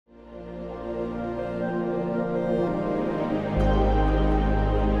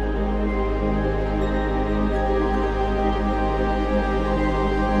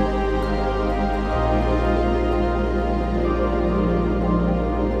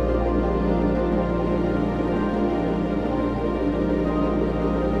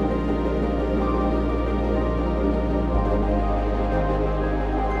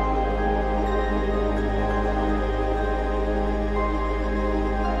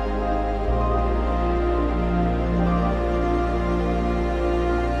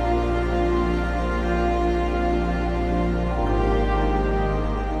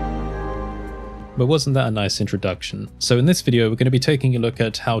But wasn't that a nice introduction? So in this video, we're going to be taking a look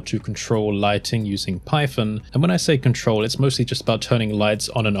at how to control lighting using Python. And when I say control, it's mostly just about turning lights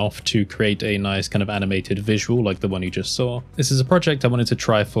on and off to create a nice kind of animated visual like the one you just saw. This is a project I wanted to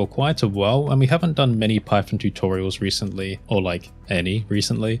try for quite a while, and we haven't done many Python tutorials recently, or like any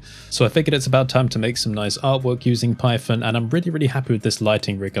recently. So I figured it's about time to make some nice artwork using Python, and I'm really happy with this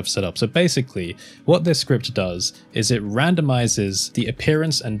lighting rig I've set up. So basically, what this script does is it randomizes the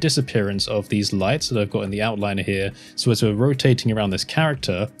appearance and disappearance of these lights that I've got in the outliner here. So as we're rotating around this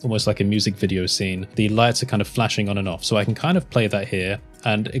character, almost like a music video scene, the lights are kind of flashing on and off. So I can kind of play that here.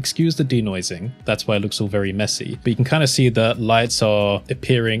 And excuse the denoising, that's why it looks all very messy. But you can kind of see that lights are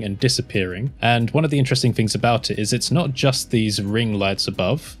appearing and disappearing. And one of the interesting things about it is it's not just these ring lights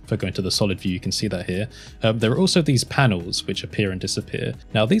above. If I go into the solid view, you can see that here. There are also these panels which appear and disappear.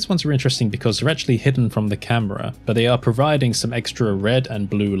 Now these ones are interesting because they're actually hidden from the camera, but they are providing some extra red and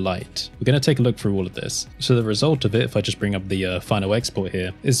blue light. We're going to take a look through all of this. So the result of it, if I just bring up the final export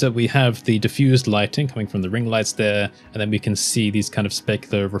here, is that we have the diffused lighting coming from the ring lights there, and then we can see these kind of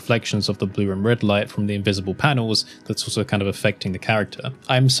the reflections of the blue and red light from the invisible panels that's also kind of affecting the character.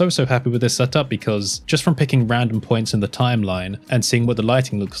 I'm so happy with this setup because just from picking random points in the timeline and seeing what the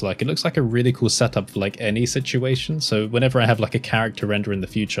lighting looks like, it looks like a really cool setup for like any situation. So whenever I have like a character render in the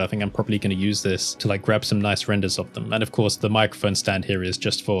future, I think I'm probably going to use this to like grab some nice renders of them. And of course the microphone stand here is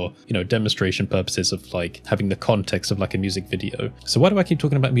just for, you know, demonstration purposes of like having the context of like a music video. So why do I keep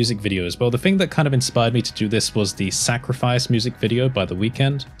talking about music videos? Well, the thing that kind of inspired me to do this was the Sacrifice music video by The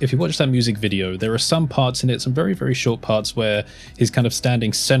Weeknd. If you watch that music video, there are some parts in it, some very short parts where he's kind of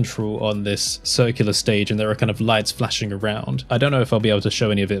standing central on this circular stage and there are kind of lights flashing around. I don't know if I'll be able to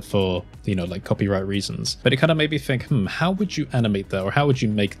show any of it for, you know, like copyright reasons, but it kind of made me think, how would you animate that, or how would you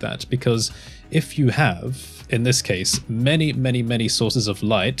make that? Because if you have, in this case, many sources of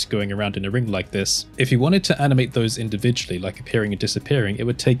light going around in a ring like this, if you wanted to animate those individually, like appearing and disappearing, it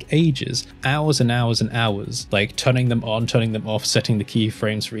would take ages, hours and hours, like turning them on, turning them off, setting the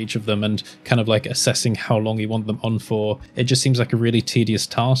keyframes for each of them, and kind of like assessing how long you want them on for. It just seems like a really tedious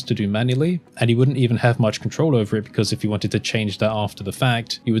task to do manually, and you wouldn't even have much control over it, because if you wanted to change that after the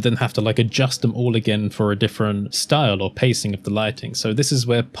fact, you would then have to like adjust them all again for a different style or pacing of the lighting. So this is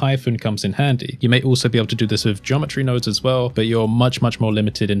where Python comes in handy. You may also be able to do this with geometry nodes as well, but you're much more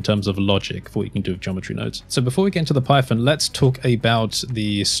limited in terms of logic for what you can do with geometry nodes. So before we get into the Python, let's talk about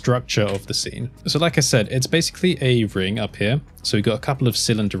the structure of the scene. So like I said, it's basically a ring up here. So we've got a couple of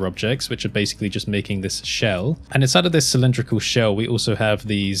cylinder objects, which are basically just making this shell. And inside of this cylindrical shell, we also have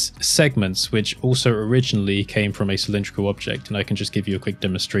these segments, which also originally came from a cylindrical object. And I can just give you a quick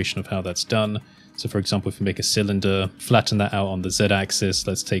demonstration of how that's done. So for example, if we make a cylinder, flatten that out on the Z-axis,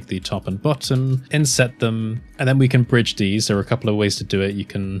 let's take the top and bottom, inset them, and then we can bridge these. There are a couple of ways to do it. You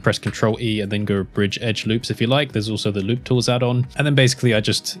can press Ctrl-E and then go bridge edge loops if you like. There's also the loop tools add-on. And then basically I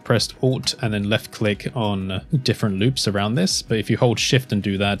just pressed Alt and then left click on different loops around this. But if you hold Shift and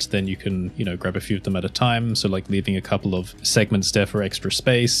do that, then you can, you know, grab a few of them at a time. So like leaving a couple of segments there for extra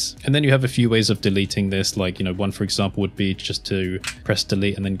space. And then you have a few ways of deleting this. Like, you know, one for example would be just to press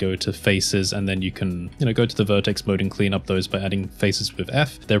delete and then go to faces, and then you can, you know, go to the vertex mode and clean up those by adding faces with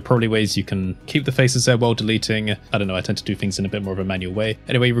F. There are probably ways you can keep the faces there while deleting. I don't know, I tend to do things in a bit more of a manual way.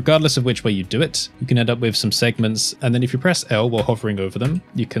 Anyway, regardless of which way you do it, you can end up with some segments, and then if you press L while hovering over them,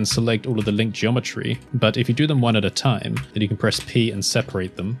 you can select all of the linked geometry. But if you do them one at a time, then you can press P and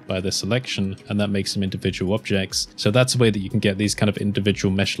separate them by the selection, and that makes them individual objects. So that's a way that you can get these kind of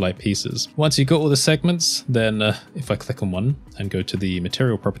individual mesh-like pieces. Once you've got all the segments, then if I click on one and go to the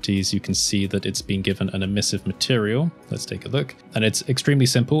material properties, you can see that it's being given an emissive material. Let's take a look. And it's extremely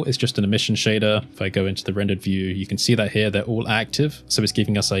simple. It's just an emission shader. If I go into the rendered view, you can see that here they're all active. So it's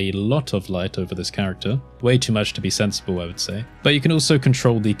giving us a lot of light over this character. Way too much to be sensible, I would say. But you can also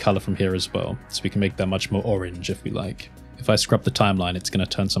control the color from here as well. So we can make that much more orange if we like. If I scrub the timeline, it's going to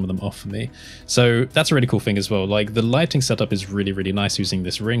turn some of them off for me. So that's a really cool thing as well. Like the lighting setup is really nice using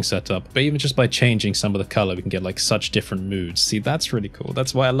this ring setup, but even just by changing some of the color, we can get like such different moods. See, that's really cool.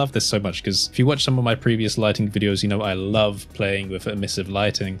 That's why I love this so much, because if you watch some of my previous lighting videos, you know I love playing with emissive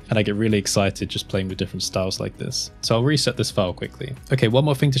lighting, and I get really excited just playing with different styles like this. So I'll reset this file quickly. Okay, one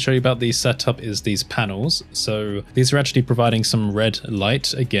more thing to show you about the setup is these panels. So these are actually providing some red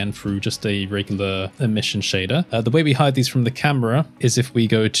light, again, through just a regular emission shader. The way we hide these from the camera is if we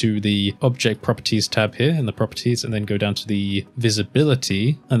go to the object properties tab here in the properties and then go down to the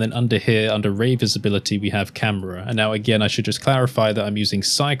visibility, and then under here under ray visibility we have camera. And now again I should just clarify that I'm using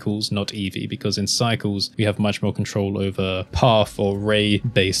cycles, not Eevee, because in cycles we have much more control over path or ray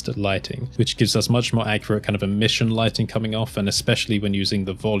based lighting, which gives us much more accurate kind of emission lighting coming off. And especially when using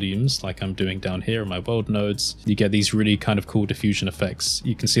the volumes like I'm doing down here in my world nodes, you get these really kind of cool diffusion effects.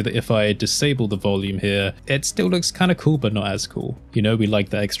 You can see that if I disable the volume here, it still looks kind of cool but not as cool. You know, we like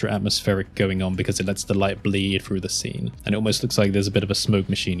the extra atmospheric going on because it lets the light bleed through the scene, and it almost looks like there's a bit of a smoke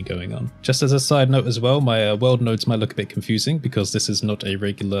machine going on. Just as a side note as well, my world nodes might look a bit confusing because this is not a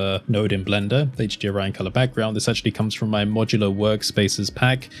regular node in Blender, the HDRI and color background. This actually comes from my modular workspaces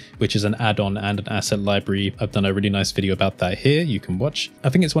pack, which is an add-on and an asset library. I've done a really nice video about that here, you can watch. I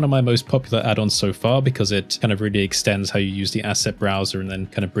think it's one of my most popular add-ons so far because it kind of really extends how you use the asset browser and then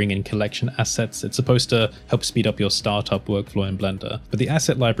kind of bring in collection assets. It's supposed to help speed up your startup workflow in Blender. But the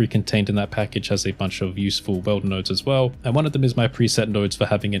asset library contained in that package has a bunch of useful world nodes as well, and one of them is my preset nodes for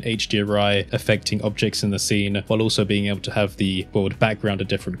having an HDRI affecting objects in the scene while also being able to have the world background a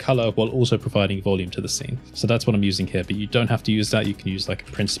different color while also providing volume to the scene. So that's what I'm using here, but you don't have to use that. You can use like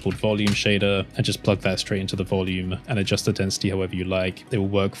a principled volume shader and just plug that straight into the volume and adjust the density however you like. It will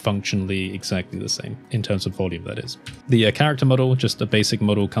work functionally exactly the same in terms of volume, that is. The character model, just a basic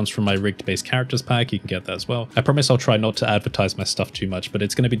model, comes from my rigged base characters pack. You can get that as well. I promise I'll try not to advertise my stuff too much, but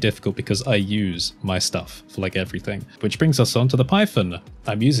it's going to be difficult because I use my stuff for like everything. Which brings us on to the Python.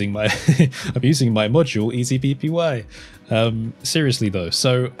 I'm using my I'm using my module EasyBPY. Seriously though,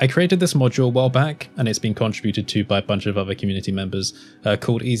 so I created this module a while back and it's been contributed to by a bunch of other community members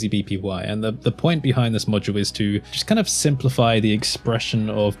called EasyBPY, and the point behind this module is to just kind of simplify the expression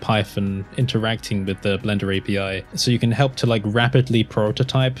of Python interacting with the Blender API, so you can help to like rapidly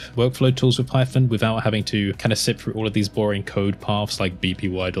prototype workflow tools with Python without having to kind of sit through all of these boring code paths like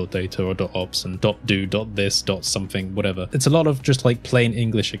bpy.data or .ops and .do, .this, .something, whatever. It's a lot of just like plain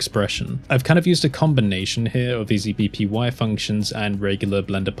English expression. I've kind of used a combination here of EasyBPY functions and regular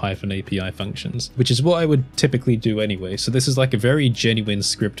Blender Python API functions, which is what I would typically do anyway. So this is like a very genuine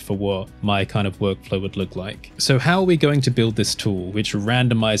script for what my kind of workflow would look like. So how are we going to build this tool which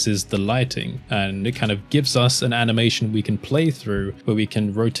randomizes the lighting, and it kind of gives us an animation we can play through where we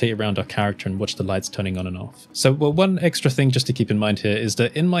can rotate around our character and watch the lights turning on and off. So well, one extra thing just to keep in mind here is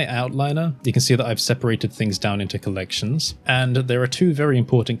that in my outliner you can see that I've separated things down into collections, and there are two very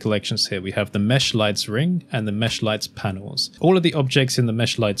important collections here. We have the mesh lights ring and the mesh lights panels. All of the objects in the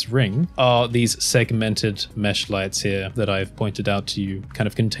mesh lights ring are these segmented mesh lights here that I've pointed out to you, kind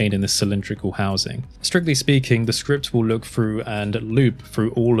of contained in this cylindrical housing. Strictly speaking, the script will look through and loop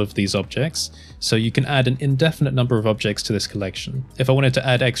through all of these objects, so you can add an indefinite number of objects to this collection. If I wanted to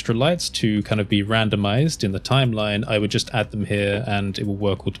add extra lights to kind of be randomized in the timeline, I would just add them here and it will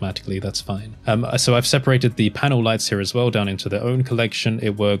work automatically, that's fine. So I've separated the panel lights here as well down into their own collection.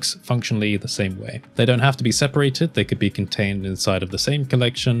 It works functionally the same way. They don't have to be separated, they could be contained inside of the same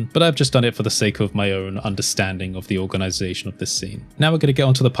collection, but I've just done it for the sake of my own understanding of the organization of this scene. Now we're going to get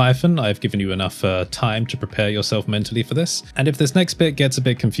onto the Python. I've given you enough time to prepare yourself mentally for this, and if this next bit gets a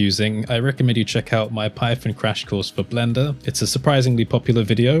bit confusing, I recommend you check out my Python crash course for Blender. It's a surprisingly popular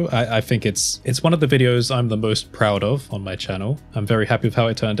video. I think it's one of the videos I'm the most proud of on my channel. I'm very happy with how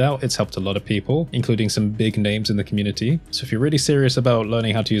it turned out. It's helped a lot of people, including some big names in the community. So if you're really serious about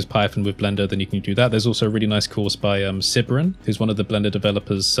learning how to use Python with Blender, then you can do that. There's also a really nice course by Sibrin, who's one of the Blender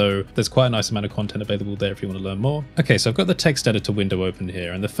developers, so there's quite a nice amount of content available there if you want to learn more. Okay, so I've got the text editor window open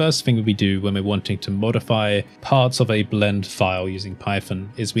here, and the first thing we do when we're wanting to modify parts of a blend file using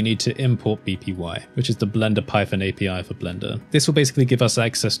Python is we need to import BPY, which is the Blender Python API for Blender. This will basically give us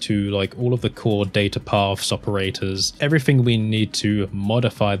access to like all of the core data paths, operators, everything we need to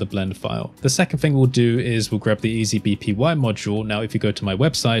modify the blend file. The second thing we'll do is we'll grab the EasyBPY module. Now if you go to my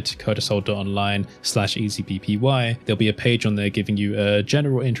website, curtisholt.online/EasyBPY, there'll be a page on there giving you a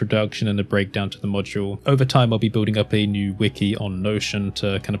general introduction and a breakdown to the module. Over time I'll be building up a new wiki on Notion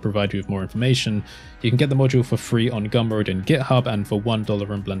to kind of provide you with more information. You can get the module for free on Gumroad and GitHub and for $1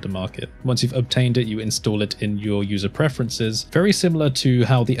 on Blender Market. Once you've obtained it, you install it in your user preferences, very similar to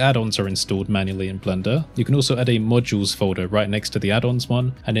how the add-ons are installed manually in Blender. You can also add a modules folder right next to the add-ons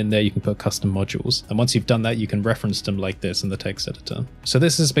one, and in there you can put custom modules. And once you've done that, you can reference them like this in the text editor. So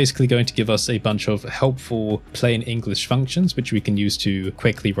this is basically going to give us a bunch of helpful plain English functions which we can use to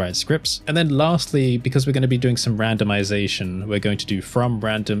quickly write scripts. And then lastly, because we're going to be doing some randomization, we're going to do from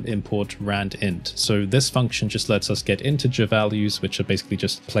random import rand int. So this function just lets us get integer values, which are basically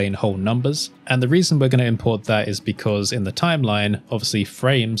just plain whole numbers, integers. And the reason we're going to import that is because in the timeline, obviously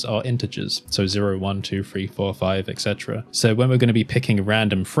frames are integers. So 0, 1, 2, 3, 4, 5, etc. So when we're going to be picking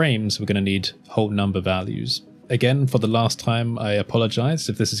random frames, we're going to need whole number values. Again, for the last time, I apologize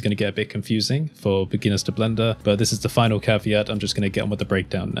if this is going to get a bit confusing for beginners to Blender, but this is the final caveat. I'm just going to get on with the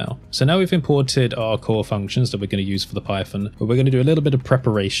breakdown now. So now we've imported our core functions that we're going to use for the Python, but we're going to do a little bit of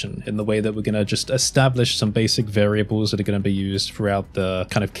preparation in the way that we're going to just establish some basic variables that are going to be used throughout the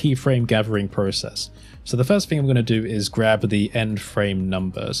kind of keyframe gathering process. So the first thing I'm going to do is grab the end frame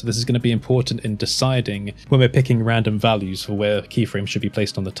number. So this is going to be important in deciding when we're picking random values for where keyframes should be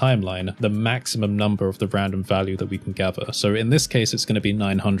placed on the timeline, the maximum number of the random value that we can gather. So in this case, it's going to be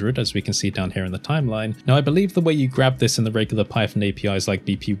 900, as we can see down here in the timeline. Now, I believe the way you grab this in the regular Python APIs like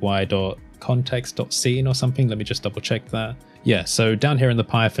bpy.context.scene or something. Let me just double check that. Yeah, so down here in the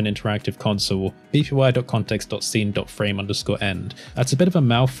Python interactive console, bpy.context.scene.frame_end. That's a bit of a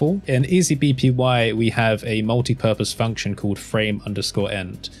mouthful. In EasyBPY, we have a multi-purpose function called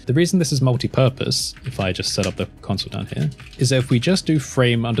frame_end. The reason this is multi-purpose, if I just set up the console down here, is that if we just do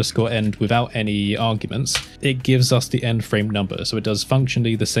frame_end without any arguments, it gives us the end frame number. So it does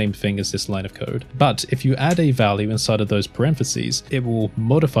functionally the same thing as this line of code. But if you add a value inside of those parentheses, it will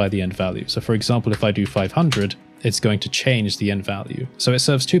modify the end value. So for example, if I do 500, it's going to change the end value. So it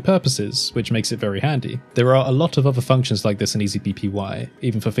serves two purposes, which makes it very handy. There are a lot of other functions like this in EasyBPY,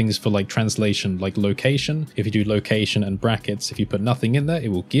 even for things for like translation, like location. If you do location and brackets, if you put nothing in there, it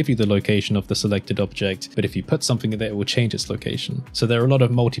will give you the location of the selected object. But if you put something in there, it will change its location. So there are a lot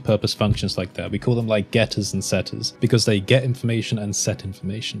of multi-purpose functions like that. We call them like getters and setters because they get information and set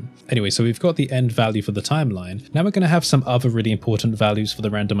information. Anyway, so we've got the end value for the timeline. Now we're going to have some other really important values for the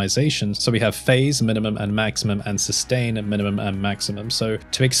randomization. So we have phase, minimum and maximum, and sustain at minimum and maximum. So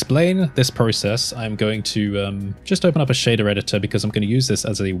to explain this process, I'm going to just open up a shader editor because I'm going to use this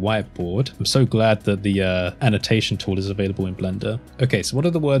as a whiteboard. I'm so glad that the annotation tool is available in Blender. Okay, so what are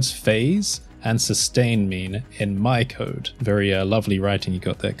the words phase and sustain mean in my code? Very lovely writing you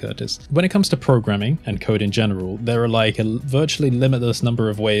got there, Curtis. When it comes to programming and code in general, there are like a virtually limitless number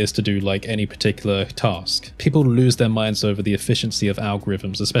of ways to do like any particular task. People lose their minds over the efficiency of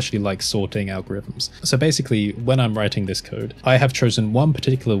algorithms, especially like sorting algorithms. So basically, when I'm writing this code, I have chosen one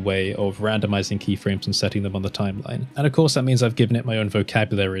particular way of randomizing keyframes and setting them on the timeline. And of course, that means I've given it my own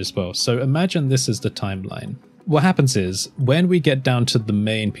vocabulary as well. So imagine this is the timeline. What happens is, when we get down to the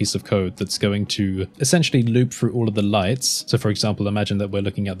main piece of code that's going to essentially loop through all of the lights, so for example, imagine that we're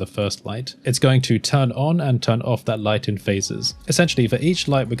looking at the first light, it's going to turn on and turn off that light in phases. Essentially, for each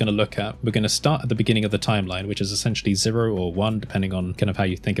light we're going to look at, we're going to start at the beginning of the timeline, which is essentially 0 or 1, depending on kind of how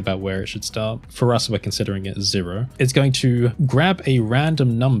you think about where it should start. For us, we're considering it 0. It's going to grab a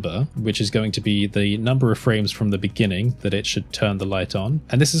random number, which is going to be the number of frames from the beginning that it should turn the light on.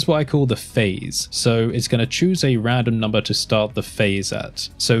 And this is what I call the phase. So it's going to choose a random number to start the phase at.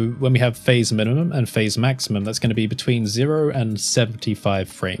 So when we have phase minimum and phase maximum, that's going to be between 0 and 75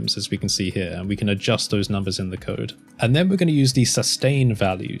 frames, as we can see here, and we can adjust those numbers in the code. And then we're going to use the sustain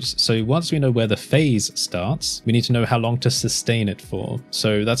values. So once we know where the phase starts, we need to know how long to sustain it for.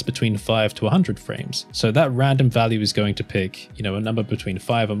 So that's between 5 to 100 frames. So that random value is going to pick, you know, a number between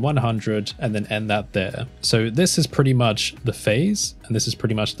 5 and 100 and then end that there. So this is pretty much the phase and this is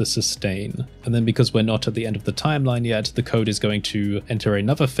pretty much the sustain. And then because we're not at the end of the timeline yet, the code is going to enter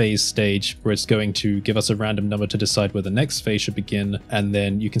another phase stage where it's going to give us a random number to decide where the next phase should begin. And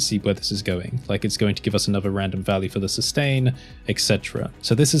then you can see where this is going. Like it's going to give us another random value for the sustain, etc.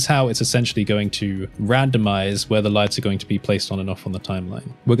 So this is how it's essentially going to randomize where the lights are going to be placed on and off on the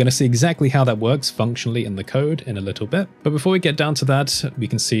timeline. We're going to see exactly how that works functionally in the code in a little bit. But before we get down to that, we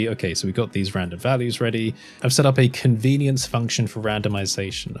can see, okay, so we got these random values ready. I've set up a convenience function for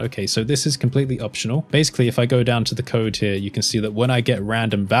randomization. Okay, so this is completely optional. Basically, if I go down to the code here, you can see that when I get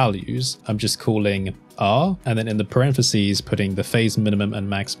random values, I'm just calling R, and then in the parentheses putting the phase minimum and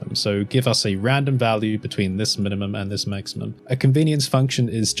maximum. So give us a random value between this minimum and this maximum. A convenience function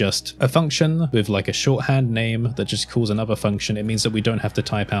is just a function with like a shorthand name that just calls another function. It means that we don't have to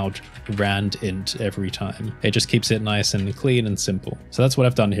type out randint every time. It just keeps it nice and clean and simple. So that's what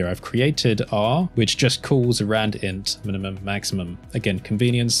I've done here. I've created R, which just calls randint minimum maximum. Again,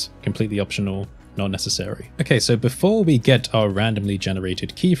 convenience, completely optional. not necessary. Okay, so before we get our randomly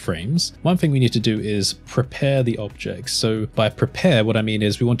generated keyframes, one thing we need to do is prepare the objects. So by prepare, what I mean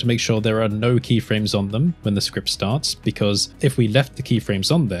is we want to make sure there are no keyframes on them when the script starts, because if we left the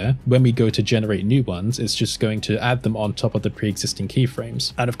keyframes on there, when we go to generate new ones, it's just going to add them on top of the pre-existing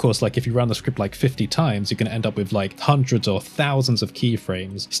keyframes. And of course, like if you run the script like 50 times, you're going to end up with like hundreds or thousands of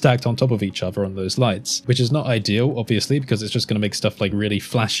keyframes stacked on top of each other on those lights, which is not ideal, obviously, because it's just going to make stuff like really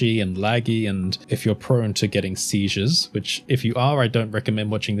flashy and laggy, and if you're prone to getting seizures, which if you are, I don't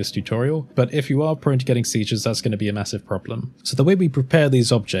recommend watching this tutorial, but if you are prone to getting seizures, that's going to be a massive problem. So the way we prepare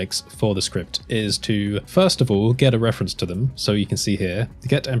these objects for the script is to, first of all, get a reference to them. So you can see here,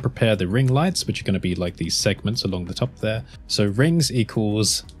 get and prepare the ring lights, which are going to be like these segments along the top there. So rings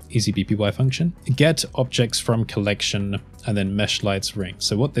equals EasyBPY function, get objects from collection, and then mesh lights ring.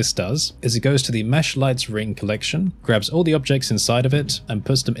 So what this does is it goes to the mesh lights ring collection, grabs all the objects inside of it, and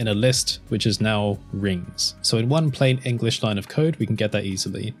puts them in a list, which is now rings. So in one plain English line of code, we can get that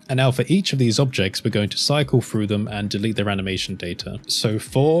easily. And now for each of these objects, we're going to cycle through them and delete their animation data. So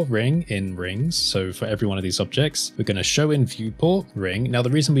for ring in rings, so for every one of these objects, we're going to show in viewport ring. Now the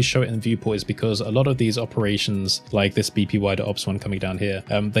reason we show it in viewport is because a lot of these operations, like this bpy.ops one coming down here,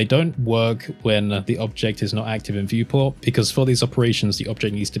 they don't work when the object is not active in viewport, because for these operations, the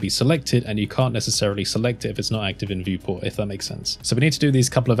object needs to be selected, and you can't necessarily select it if it's not active in viewport, if that makes sense. So we need to do these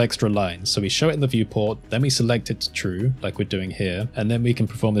couple of extra lines. So we show it in the viewport, then we select it to true, like we're doing here, and then we can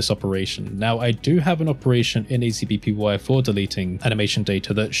perform this operation. Now, I do have an operation in EasyBPY for deleting animation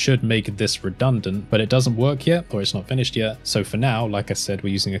data that should make this redundant, but it doesn't work yet, or it's not finished yet. So for now, like I said,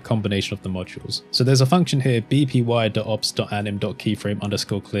 we're using a combination of the modules. So there's a function here,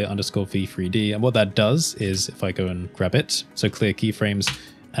 bpy.ops.anim.keyframe_clear_v3d, and what that does is, if I go and grab it, so clear keyframes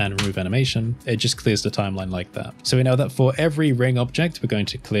and remove animation, it just clears the timeline like that. So we know that for every ring object, we're going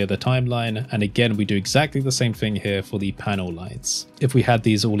to clear the timeline. And again, we do exactly the same thing here for the panel lights. If we had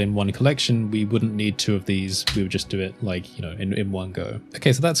these all in one collection, we wouldn't need two of these. We would just do it like, you know, in one go.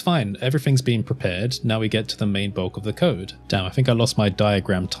 Okay, so that's fine. Everything's been prepared. Now we get to the main bulk of the code. Damn, I think I lost my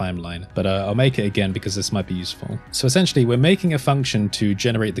diagram timeline, but I'll make it again because this might be useful. So essentially, we're making a function to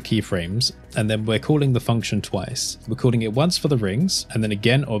generate the keyframes, and then we're calling the function twice. We're calling it once for the rings, and then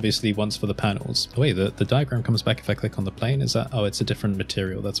again, obviously once for the panels. Oh wait, the diagram comes back if I click on the plane. Is that, oh, it's a different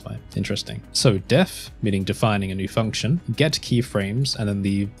material, that's why. Interesting. So def, meaning defining a new function, get keyframes, and then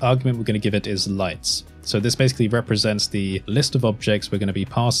the argument we're going to give it is lights. So this basically represents the list of objects we're going to be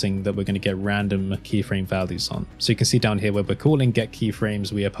passing that we're going to get random keyframe values on. So you can see down here where we're calling get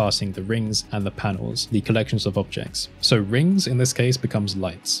keyframes, we are passing the rings and the panels, the collections of objects. So rings in this case becomes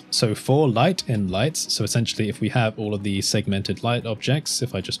lights. So for light in lights, so essentially if we have all of the segmented light objects,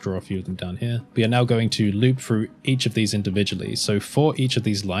 if I just draw a few of them down here, we are now going to loop through each of these individually. So for each of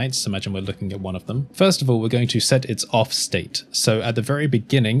these lights, imagine we're looking at one of them. First of all, we're going to set its off state. So at the very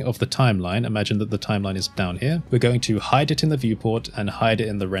beginning of the timeline, imagine that the timeline is down here. We're going to hide it in the viewport and hide it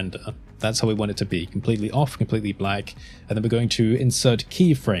in the render. That's how we want it to be, completely off, completely black. And then we're going to insert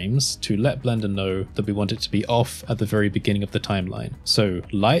keyframes to let Blender know that we want it to be off at the very beginning of the timeline. So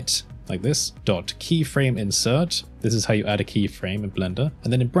light, like this, dot keyframe insert. This is how you add a keyframe in Blender.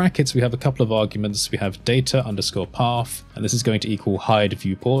 And then in brackets, we have a couple of arguments. We have data underscore path, and this is going to equal hide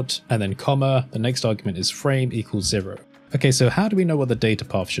viewport. And then comma, the next argument is frame equals 0. Okay, so how do we know what the data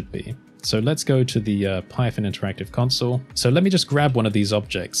path should be? So let's go to the Python interactive console. So let me just grab one of these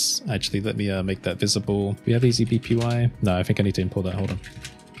objects. Actually, let me make that visible. We have EasyBPY. No, I think I need to import that. Hold on.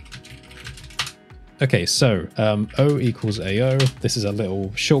 Okay, so O equals AO. This is a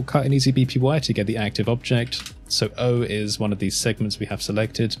little shortcut in EasyBPY to get the active object. So O is one of these segments we have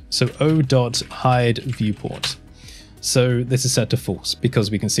selected. So O.hide viewport. So this is set to false because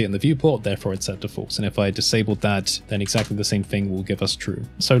we can see it in the viewport, therefore it's set to false. And if I disabled that, then exactly the same thing will give us true.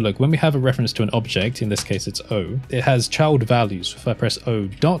 So look, when we have a reference to an object, in this case it's O, it has child values. If I press O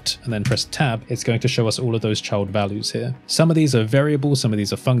dot and then press tab, it's going to show us all of those child values here. Some of these are variables, some of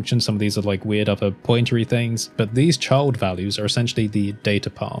these are functions, some of these are like weird other pointery things, but these child values are essentially the data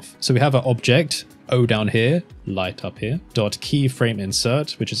path. So we have an object, O down here, light up here, dot keyframe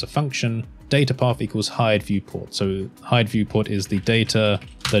insert, which is a function, data path equals hide viewport. So hide viewport is the data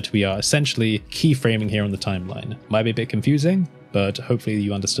that we are essentially keyframing here on the timeline. Might be a bit confusing, but hopefully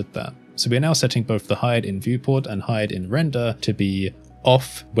you understood that. So we are now setting both the hide in viewport and hide in render to be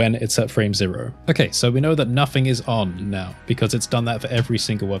off when it's at frame 0. Okay, so we know that nothing is on now because it's done that for every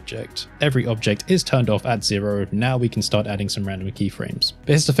single object. Every object is turned off at 0. Now we can start adding some random keyframes. But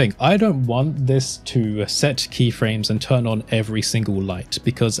here's the thing, I don't want this to set keyframes and turn on every single light,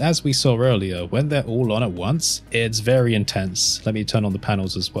 because as we saw earlier, when they're all on at once, it's very intense. Let me turn on the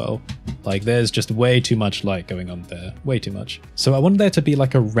panels as well. Like, there's just way too much light going on there, way too much. So I want there to be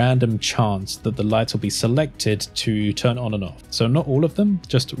like a random chance that the lights will be selected to turn on and off. So not all of them,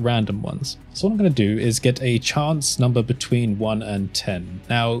 just random ones. So what I'm going to do is get a chance number between 1 and 10.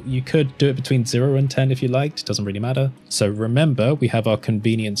 Now, you could do it between 0 and 10 if you liked, it doesn't really matter. So remember, we have our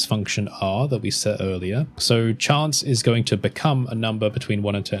convenience function r that we set earlier. So chance is going to become a number between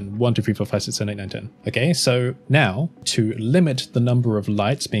 1 and 10. 1, 2, 3, 4, 5, 6, 7, 8, 9, 10. Okay, so now to limit the number of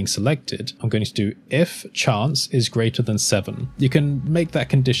lights being selected, I'm going to do if chance is greater than 7. You can make that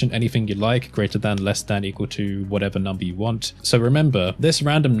condition anything you like, greater than, less than, equal to, whatever number you want. So remember, this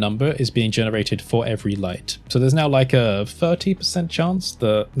random number is being generated for every light. So there's now like a 30% chance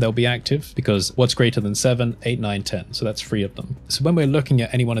that they'll be active, because what's greater than 7, 8, 9, 10. So that's 3 of them. So when we're looking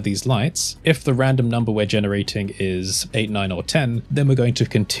at any one of these lights, if the random number we're generating is 8, 9, or 10, then we're going to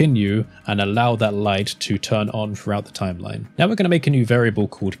continue and allow that light to turn on throughout the timeline. Now we're going to make a new variable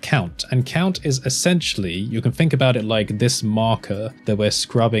called count, and count is essentially, you can think about it like this marker that we're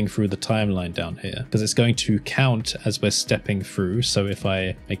scrubbing through the timeline down here, because it's going to count as we're stepping through. So if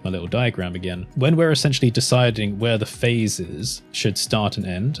I make my little diagram again, when we're essentially deciding where the phases should start and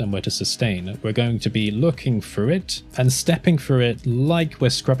end and where to sustain, we're going to be looking through it and stepping through it like we're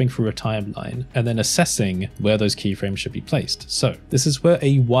scrubbing through a timeline, and then assessing where those keyframes should be placed. So this is where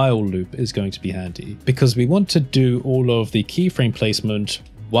a while loop is going to be handy, because we want to do all of the keyframe placement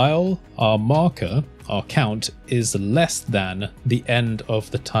while our marker, our count, is less than the end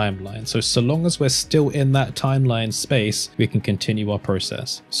of the timeline. So long as we're still in that timeline space, we can continue our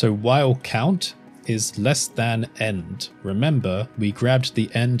process. So while count is less than end. Remember, we grabbed the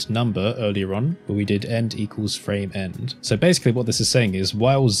end number earlier on, but we did end equals frame end. So basically what this is saying is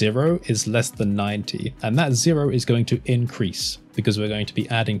while 0 is less than 90, and that 0 is going to increase because we're going to be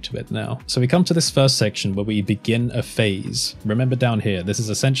adding to it now. So we come to this first section where we begin a phase. Remember down here, this is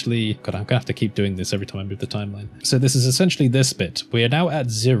essentially, God, I'm gonna have to keep doing this every time I move the timeline. So this is essentially this bit. We are now at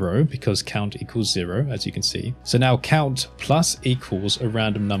 0 because count equals 0, as you can see. So now count plus equals a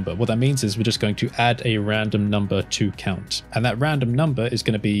random number. What that means is we're just going to add a random number to count. And that random number is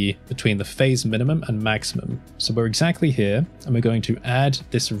going to be between the phase minimum and maximum. So we're exactly here, and we're going to add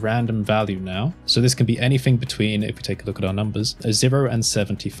this random value now. So this can be anything between, if we take a look at our numbers, 0 and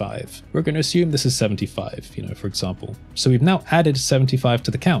 75. We're going to assume this is 75, for example. So we've now added 75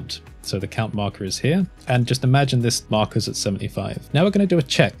 to the count. So the count marker is here, and just imagine this marker's at 75. Now we're going to do a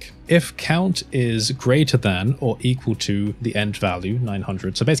check. If count is greater than or equal to the end value,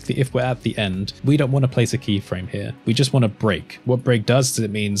 900, so basically if we're at the end, we don't want to place a keyframe here. We just want to break. What break does is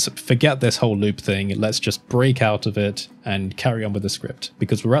it means forget this whole loop thing, let's just break out of it and carry on with the script,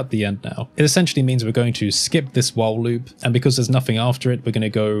 because we're at the end now. It essentially means we're going to skip this while loop, and because there's nothing after it, we're going to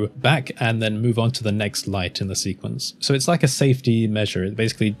go back and then move on to the next light in the sequence. So it's like a safety measure.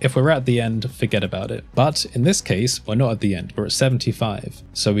 Basically, if we're at the end, forget about it. But in this case, we're not at the end, we're at 75.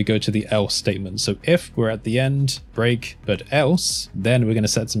 So we go to the else statement. So if we're at the end, break, but else, then we're going to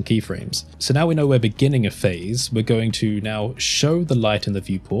set some keyframes. So now we know we're beginning a phase. We're going to now show the light in the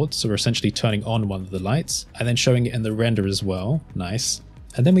viewport. So we're essentially turning on one of the lights and then showing it in the render as well. Nice.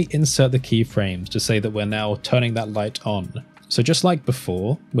 And then we insert the keyframes to say that we're now turning that light on. So just like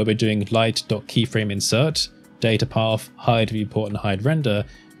before, where we're doing light.keyframe insert, data path, hide viewport, and hide render,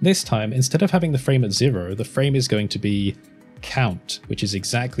 this time, instead of having the frame at 0, the frame is going to be count, which is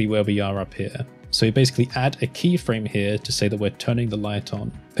exactly where we are up here. So we basically add a keyframe here to say that we're turning the light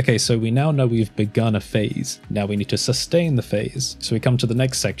on. Okay, so we now know we've begun a phase. Now we need to sustain the phase. So we come to the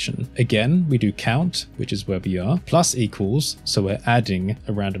next section. Again, we do count, which is where we are, plus equals, so we're adding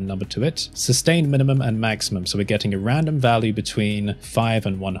a random number to it. Sustain minimum and maximum, so we're getting a random value between 5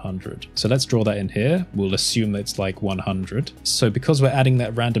 and 100. So let's draw that in here. We'll assume that it's like 100. So because we're adding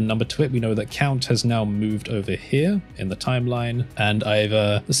that random number to it, we know that count has now moved over here in the timeline. And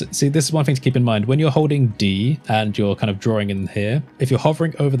I've, see, this is one thing to keep in mind. When you're holding D and you're kind of drawing in here, if you're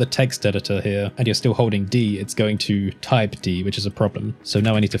hovering over the text editor here and you're still holding D, it's going to type D, which is a problem. So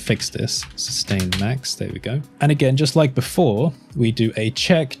now I need to fix this. Sustain max, there we go. And again, just like before, we do a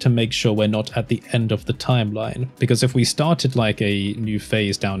check to make sure we're not at the end of the timeline. Because if we started like a new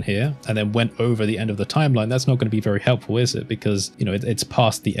phase down here and then went over the end of the timeline, that's not going to be very helpful, is it? Because, you know, it's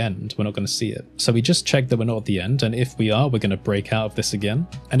past the end. We're not going to see it. So we just check that we're not at the end. And if we are, we're going to break out of this again.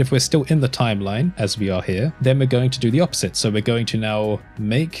 And if we're still in the timeline, as we are here, then we're going to do the opposite. So we're going to now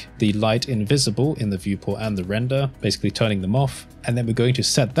make the light invisible in the viewport and the render, basically turning them off. And then we're going to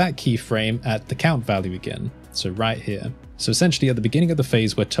set that keyframe at the count value again. So right here. So essentially at the beginning of the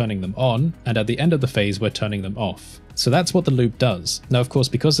phase, we're turning them on, and at the end of the phase, we're turning them off. So that's what the loop does. Now, of course,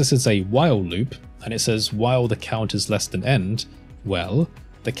 because this is a while loop, and it says while the count is less than end, well,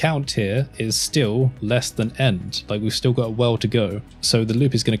 the count here is still less than end. Like we've still got a while to go. So the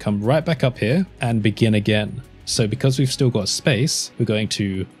loop is going to come right back up here and begin again. So because we've still got space, we're going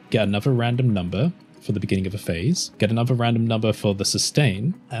to get another random number for the beginning of a phase, get another random number for the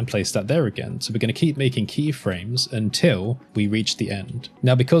sustain, and place that there again. So we're going to keep making keyframes until we reach the end.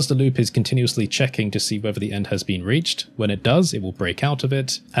 Now, because the loop is continuously checking to see whether the end has been reached, when it does, it will break out of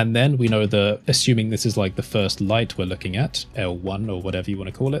it. And then we know that, assuming this is like the first light we're looking at, L1 or whatever you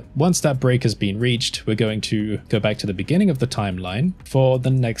want to call it, once that break has been reached, we're going to go back to the beginning of the timeline for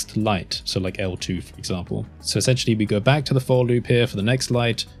the next light. So like L2, for example. So essentially we go back to the for loop here for the next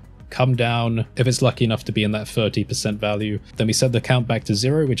light, come down. If it's lucky enough to be in that 30% value, then we set the count back to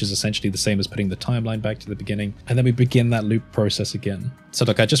 0, which is essentially the same as putting the timeline back to the beginning. And then we begin that loop process again. So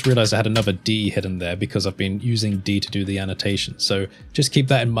look, I just realized I had another D hidden there because I've been using D to do the annotation. So just keep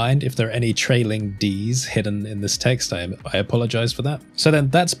that in mind. If there are any trailing Ds hidden in this text, I apologize for that. So then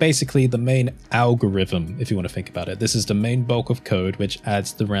that's basically the main algorithm, if you want to think about it. This is the main bulk of code, which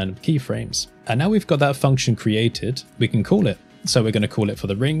adds the random keyframes. And now we've got that function created, we can call it. So we're going to call it for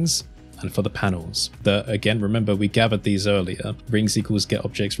the rings and for the panels. Again, remember we gathered these earlier. Rings equals get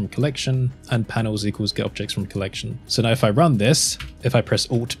objects from collection and panels equals get objects from collection. So now if I run this, if I press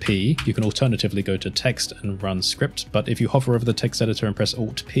Alt P, you can alternatively go to text and run script. But if you hover over the text editor and press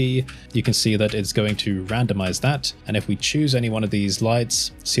Alt P, you can see that it's going to randomize that. And if we choose any one of these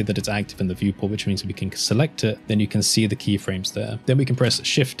lights, see that it's active in the viewport, which means we can select it, then you can see the keyframes there. Then we can press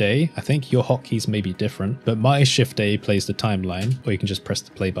Shift A. I think your hotkeys may be different, but my Shift A plays the timeline, or you can just press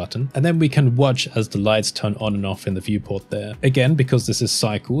the play button. And then we can watch as the lights turn on and off in the viewport there. Again, because this is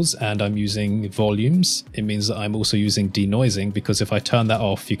cycles and I'm using volumes, it means that I'm also using denoising, because if I turn that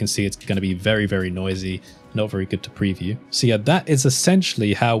off, you can see it's going to be very, very noisy. Not very good to preview. So yeah, that is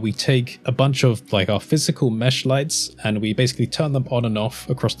essentially how we take a bunch of like our physical mesh lights and we basically turn them on and off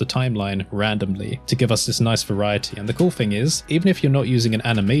across the timeline randomly to give us this nice variety. And the cool thing is, even if you're not using an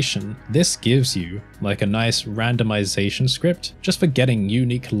animation, this gives you like a nice randomization script just for getting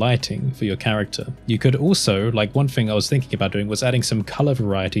unique lighting for your character. You could also, like one thing I was thinking about doing was adding some color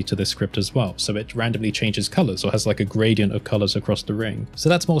variety to this script as well. So it randomly changes colors or has like a gradient of colors across the ring. So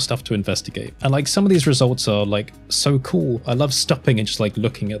that's more stuff to investigate. And like some of these results are like so cool. I love stopping and just like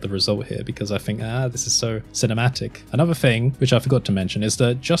looking at the result here because I think, this is so cinematic. Another thing which I forgot to mention is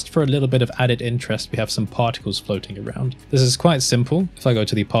that just for a little bit of added interest, we have some particles floating around. This is quite simple. If I go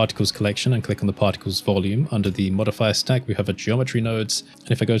to the particles collection and click on the particles volume under the modifier stack, we have a geometry nodes. And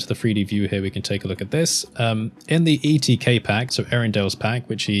if I go to the 3D view here, we can take a look at this. In the ETK pack, so Arendale's pack,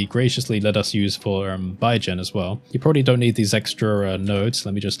 which he graciously let us use for ByGen as well, you probably don't need these extra nodes.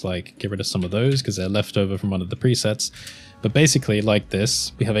 Let me just like get rid of some of those because they're left over from one of the presets. But basically like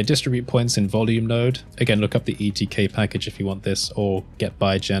this, we have a distribute points in volume node. Again, look up the ETK package if you want this, or get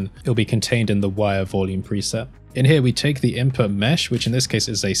ByGen. It'll be contained in the wire volume preset. In here, we take the input mesh, which in this case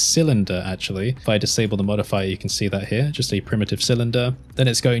is a cylinder, actually. If I disable the modifier, you can see that here, just a primitive cylinder. Then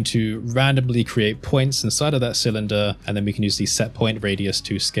it's going to randomly create points inside of that cylinder, and then we can use the set point radius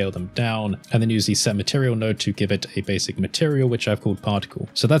to scale them down, and then use the set material node to give it a basic material, which I've called particle.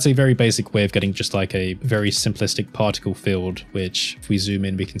 So that's a very basic way of getting just like a very simplistic particle field, which if we zoom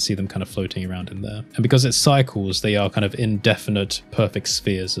in, we can see them kind of floating around in there. And because it's cycles, they are kind of indefinite perfect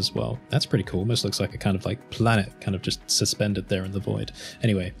spheres as well. That's pretty cool. Almost looks like a kind of like planet kind of just suspended there in the void.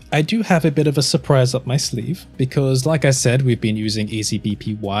 Anyway, I do have a bit of a surprise up my sleeve because like I said, we've been using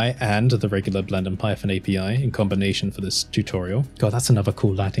EasyBPY and the regular Blend and Python API in combination for this tutorial. God, that's another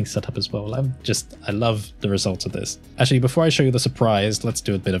cool lighting setup as well. I love the results of this. Actually, before I show you the surprise, let's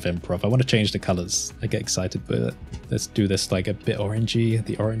do a bit of improv. I want to change the colors. I get excited with it. Let's do this like a bit orangey,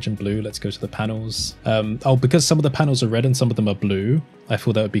 the orange and blue. Let's go to the panels. Because some of the panels are red and some of them are blue, I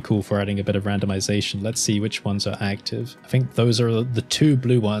thought that would be cool for adding a bit of randomization. Let's see which ones are active. I think those are the two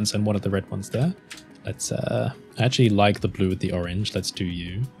blue ones and one of the red ones there. And I actually like the blue with the orange. Let's do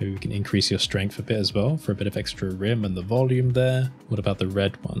you. Maybe we can increase your strength a bit as well for a bit of extra rim and the volume there. What about the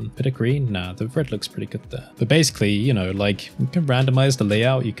red one? Bit of green? Nah, the red looks pretty good there. But basically, you know, like you can randomize the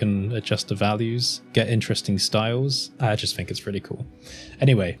layout, you can adjust the values, get interesting styles. I just think it's really cool.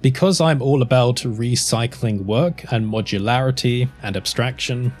 Anyway, because I'm all about recycling work and modularity and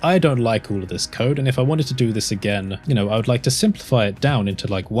abstraction, I don't like all of this code. And if I wanted to do this again, you know, I would like to simplify it down into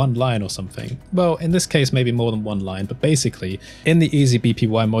like one line or something. Well, in this case, maybe more than one line, but basically in the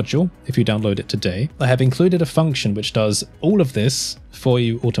EasyBPY module, if you download it today, I have included a function which does all of this for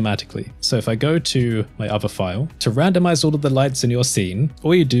you automatically. So if I go to my other file, to randomize all of the lights in your scene,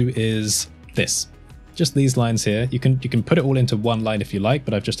 all you do is this. Just these lines here. You can put it all into one line if you like,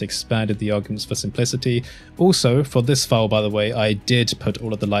 but I've just expanded the arguments for simplicity. Also, for this file, by the way, I did put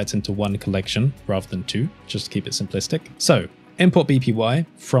all of the lights into one collection rather than two, just to keep it simplistic. So import BPY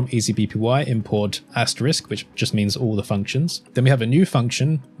from EasyBPY, import asterisk, which just means all the functions. Then we have a new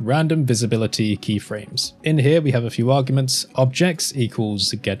function, random visibility keyframes. In here, we have a few arguments. Objects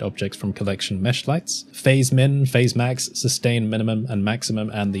equals get objects from collection mesh lights, phase min, phase max, sustain minimum and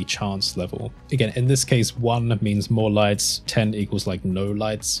maximum, and the chance level. Again, in this case, 1 means more lights, 10 equals like no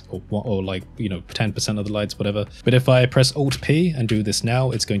lights, or like, you know, 10% of the lights, whatever. But if I press Alt P and do this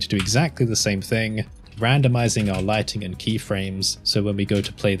now, it's going to do exactly the same thing, randomizing our lighting and keyframes, so when we go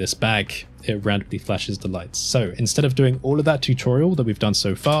to play this back, it randomly flashes the lights. So instead of doing all of that tutorial that we've done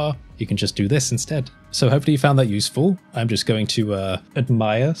so far, you can just do this instead. So hopefully you found that useful. I'm just going to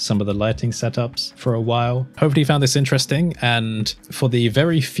admire some of the lighting setups for a while. Hopefully you found this interesting, and for the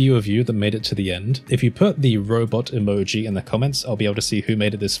very few of you that made it to the end, if you put the robot emoji in the comments, I'll be able to see who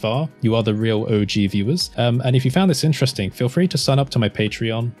made it this far. You are the real OG viewers. And if you found this interesting, feel free to sign up to my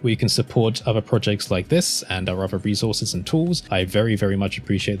Patreon, where you can support other projects like this and our other resources and tools. I very, very much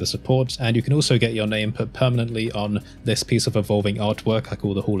appreciate the support, and you can also get your name put permanently on this piece of evolving artwork I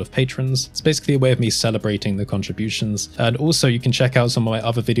call the Hall of Patrons. It's basically a way of me celebrating the contributions. And also you can check out some of my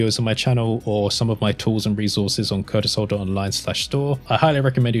other videos on my channel or some of my tools and resources on curtisholder.online/store. I highly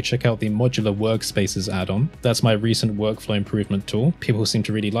recommend you check out the modular workspaces add-on. That's my recent workflow improvement tool. People seem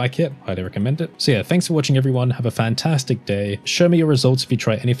to really like it. Highly recommend it. So yeah, thanks for watching everyone. Have a fantastic day. Show me your results if you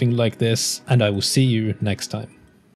try anything like this, and I will see you next time.